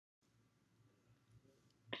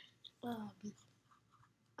Um,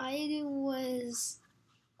 I was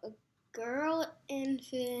a girl, and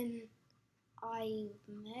then I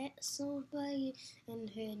met somebody, and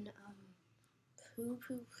then poo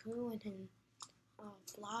poo poo, and then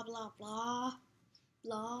blah blah blah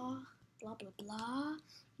blah blah blah blah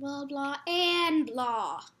blah blah and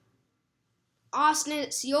blah. Austin,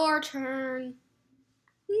 it's your turn.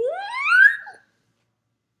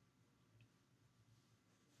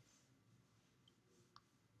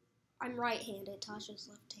 I'm right-handed. Tasha's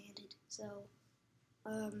left-handed. So,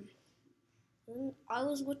 um, I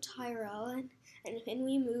was with Tyrell, and then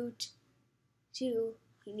we moved to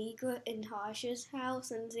Unica and Tasha's house,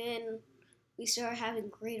 and then we started having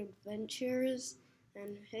great adventures,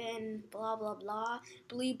 and then blah blah blah,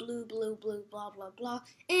 blue blue blue blue blah blah blah,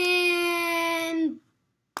 and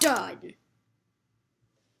done.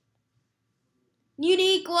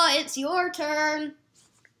 Uniqua, it's your turn.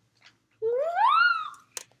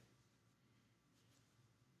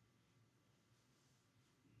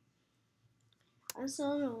 I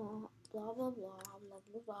saw blah blah blah blah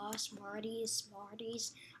blah blah.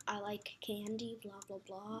 Smarties. I like candy. Blah blah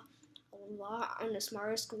blah blah blah. I'm the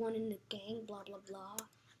smartest one in the gang. Blah blah blah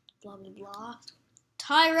blah blah blah.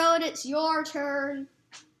 Tyrone, it's your turn.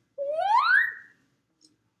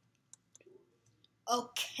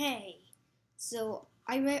 Okay, so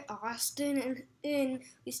I met Austin, and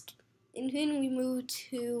then we moved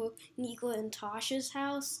to Nico and Tasha's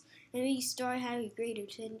house, and we started having great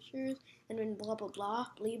adventures, and then blah blah blah,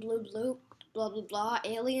 blue blue blue, blah blah blah,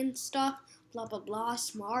 alien stuff, blah blah blah,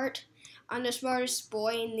 smart. I'm the smartest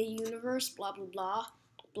boy in the universe, blah blah blah,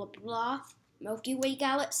 blah blah blah, Milky Way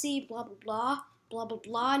galaxy, blah blah blah, blah blah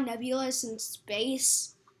blah, nebulas in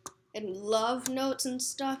space, and love notes and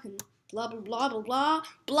stuff, and blah blah blah blah blah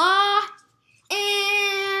blah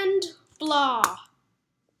and blah.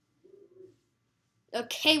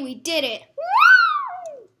 Okay, we did it.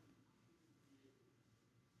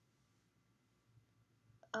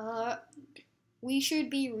 We should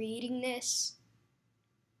be reading this.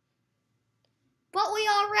 But we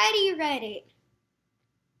already read it.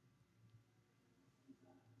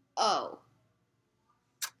 Oh.